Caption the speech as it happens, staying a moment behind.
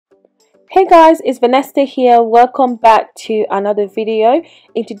Hey guys, it's Vanessa here. Welcome back to another video.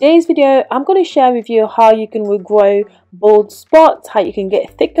 In today's video, I'm going to share with you how you can regrow bald spots, how you can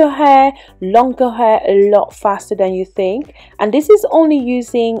get thicker hair, longer hair a lot faster than you think. And this is only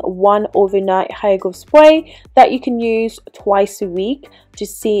using one overnight hair growth spray that you can use twice a week to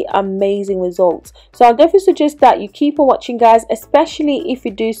see amazing results. So I'll definitely suggest that you keep on watching, guys, especially if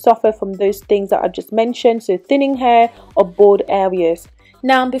you do suffer from those things that I just mentioned, so thinning hair or bald areas.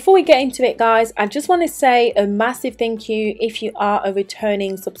 Now, before we get into it, guys, I just want to say a massive thank you if you are a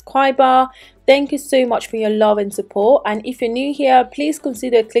returning subscriber. Thank you so much for your love and support. And if you're new here, please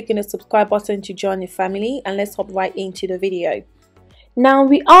consider clicking the subscribe button to join the family. And let's hop right into the video. Now,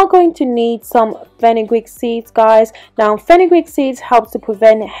 we are going to need some fenugreek seeds, guys. Now, fenugreek seeds helps to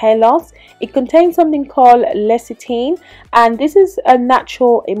prevent hair loss. It contains something called lecithin, and this is a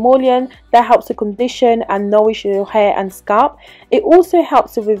natural emollient that helps to condition and nourish your hair and scalp. It also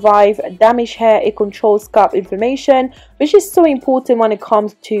helps to revive damaged hair. It controls scalp inflammation, which is so important when it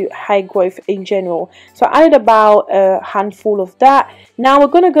comes to hair growth in general. So I added about a handful of that. Now we're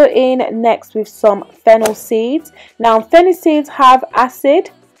going to go in next with some fennel seeds. Now, fennel seeds have acid,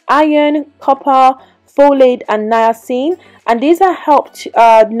 iron, copper, folate and niacin, and these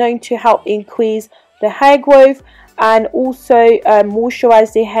are known to help increase the hair growth and also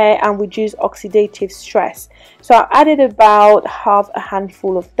moisturize the hair and reduce oxidative stress. So I added about half a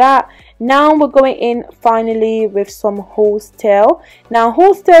handful of that. Now we're going in finally with some horsetail. Now,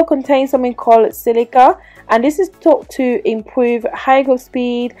 horsetail contains something called silica, and this is thought to improve hair growth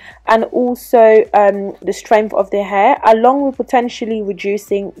speed and also the strength of the hair, along with potentially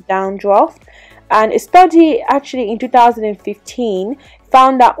reducing dandruff. And a study actually in 2015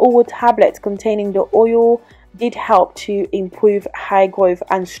 found that oil tablets containing the oil did help to improve hair growth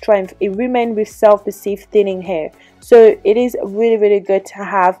and strength in women with self-perceived thinning hair. So it is really good to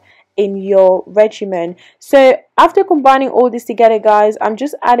have in your regimen. So after combining all this together, guys, I'm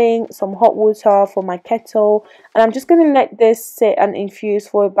just adding some hot water for my kettle, and I'm just going to let this sit and infuse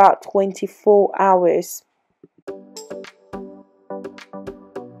for about 24 hours.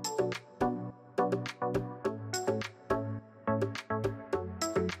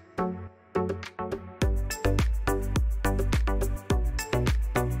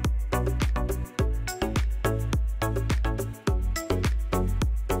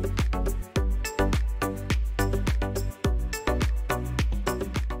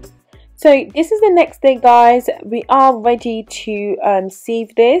 So this is the next day, guys. We are ready to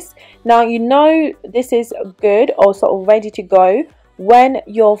sieve this. Now, you know this is good or sort of ready to go when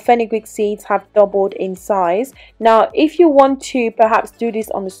your fenugreek seeds have doubled in size. Now, if you want to perhaps do this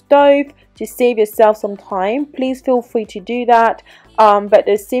on the stove to save yourself some time, please feel free to do that. But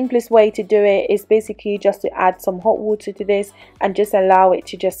the simplest way to do it is basically just to add some hot water to this and just allow it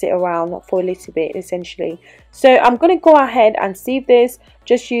to just sit around for a little bit, essentially. So I'm going to go ahead and sieve this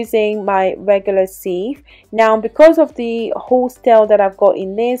just using my regular sieve. Now, because of the horsetail that I've got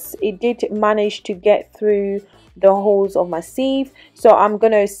in this, it did manage to get through the holes of my sieve, so I'm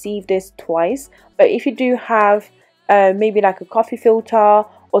going to sieve this twice. But if you do have maybe like a coffee filter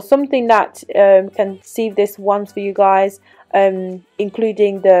or something that can sieve this once for you guys,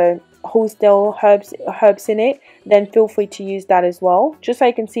 including the horsetail herbs in it, then feel free to use that as well. Just so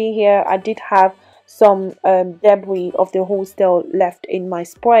you can see here, I did have some debris of the horsetail left in my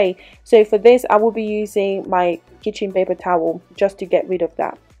spray. So for this, I will be using my kitchen paper towel just to get rid of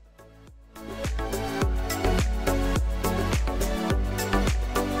that.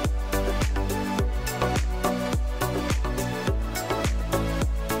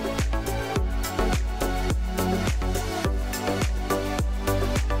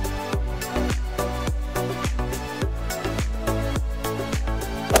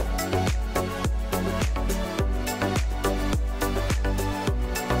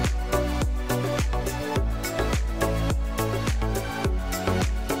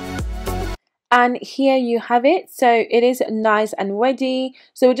 And here you have it. So it is nice and ready.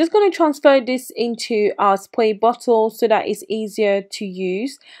 So we're just going to transfer this into our spray bottle so that it's easier to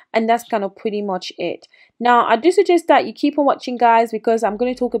use. And that's kind of pretty much it. Now, I do suggest that you keep on watching, guys, because I'm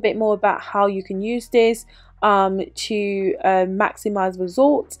going to talk a bit more about how you can use this to maximize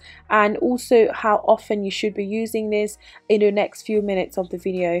results, and also how often you should be using this in the next few minutes of the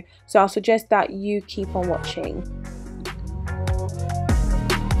video. So I'll suggest that you keep on watching.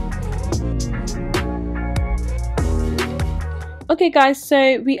 Okay, guys,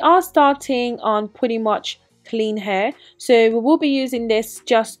 so we are starting on pretty much clean hair, so we will be using this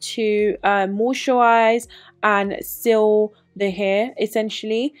just to moisturize and seal the hair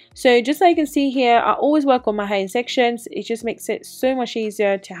essentially. So just like you can see here, I always work on my hair in sections. It just makes it so much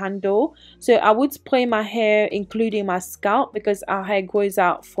easier to handle. So I would spray my hair including my scalp, because our hair grows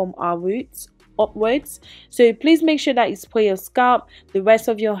out from our roots upwards. So please make sure that you spray your scalp, the rest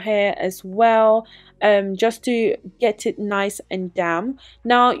of your hair as well, just to get it nice and damp.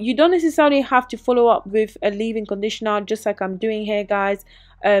 Now you don't necessarily have to follow up with a leave-in conditioner just like I'm doing here, guys,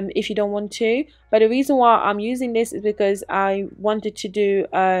 if you don't want to. But the reason why I'm using this is because I wanted to do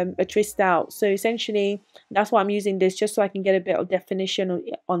a twist out. So essentially that's why I'm using this, just so I can get a bit of definition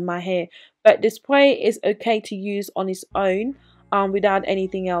on my hair. But the spray is okay to use on its own, without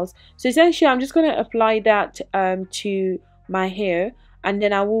anything else. So essentially I'm just going to apply that to my hair, and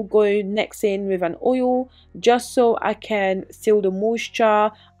then I will go next in with an oil just so I can seal the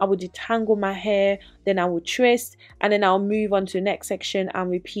moisture. I will detangle my hair, then I will twist, and then I'll move on to the next section and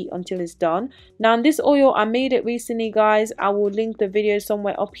repeat until it's done. Now this oil, I made it recently, guys. I will link the video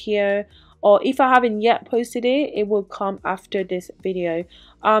somewhere up here, or if I haven't yet posted it, it will come after this video.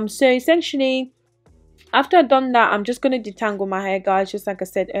 So essentially after I've done that, I'm just going to detangle my hair, guys, just like I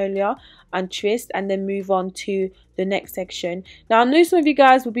said earlier, and twist, and then move on to the next section. Now I know some of you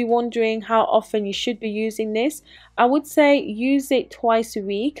guys will be wondering how often you should be using this. I would say use it twice a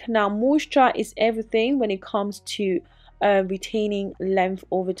week. Now moisture is everything when it comes to retaining length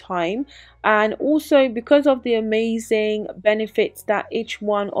over time, and also because of the amazing benefits that each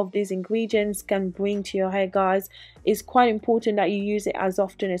one of these ingredients can bring to your hair, guys, it's quite important that you use it as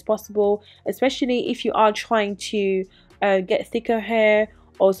often as possible, especially if you are trying to get thicker hair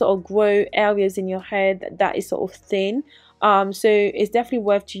or sort of grow areas in your hair that is sort of thin. So it's definitely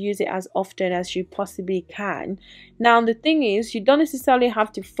worth to use it as often as you possibly can. Now the thing is, you don't necessarily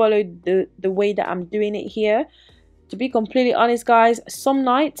have to follow the way that I'm doing it here. To be completely honest, guys, some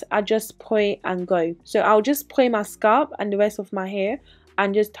nights I just spray and go. So I'll just spray my scalp and the rest of my hair,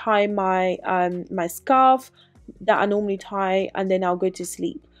 and just tie my my scarf that I normally tie, and then I'll go to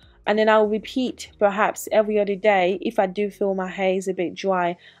sleep. And then I'll repeat perhaps every other day if I do feel my hair is a bit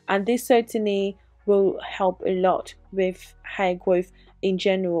dry, and this certainly will help a lot with hair growth in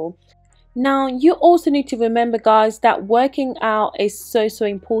general. Now you also need to remember, guys, that working out is so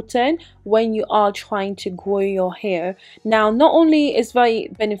important when you are trying to grow your hair. Now not only is very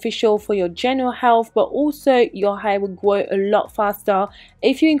beneficial for your general health, but also your hair will grow a lot faster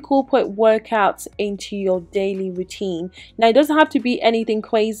if you incorporate workouts into your daily routine. Now it doesn't have to be anything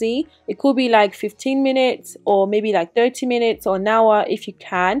crazy. It could be like 15 minutes or maybe like 30 minutes or an hour if you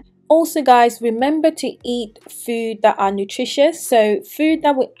can. Also, guys, remember to eat food that are nutritious, so food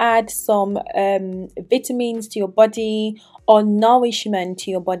that will add some vitamins to your body or nourishment to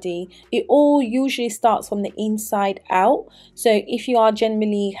your body. It all usually starts from the inside out, so if you are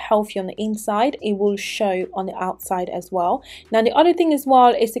generally healthy on the inside, it will show on the outside as well. Now the other thing as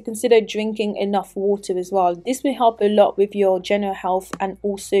well is to consider drinking enough water as well. This will help a lot with your general health, and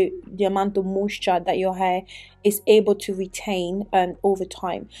also the amount of moisture that your hair is able to retain over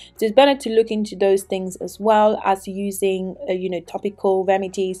time. So it's better to look into those things as well as using topical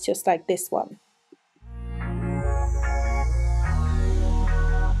remedies just like this one.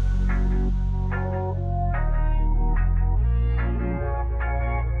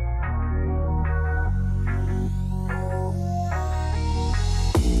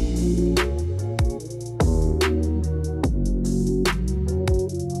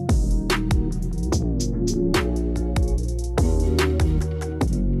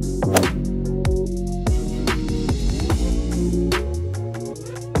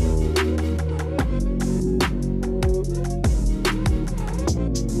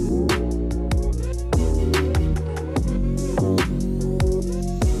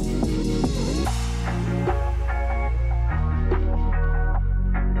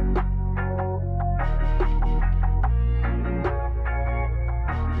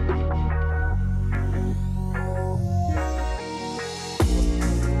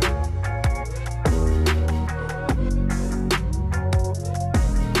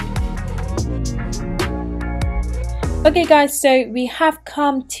 Okay guys, so we have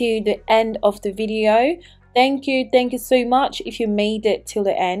come to the end of the video. Thank you so much if you made it till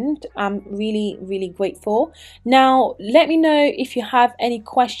the end. I'm really grateful. Now let me know if you have any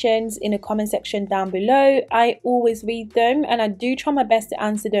questions in the comment section down below. I always read them and I do try my best to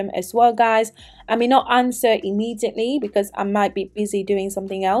answer them as well, guys. I may not answer immediately because I might be busy doing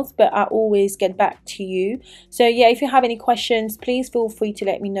something else, but I always get back to you. So yeah, if you have any questions, please feel free to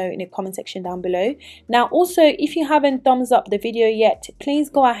let me know in the comment section down below. Now also, if you haven't thumbs up the video yet, please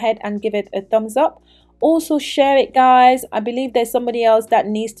go ahead and give it a thumbs up. Also share it, guys. I believe there's somebody else that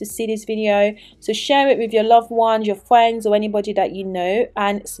needs to see this video, so share it with your loved ones, your friends, or anybody that you know,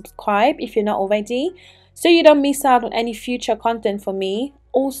 and subscribe if you're not already, so you don't miss out on any future content from me.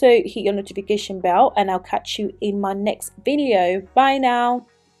 Also hit your notification bell, and I'll catch you in my next video. Bye now.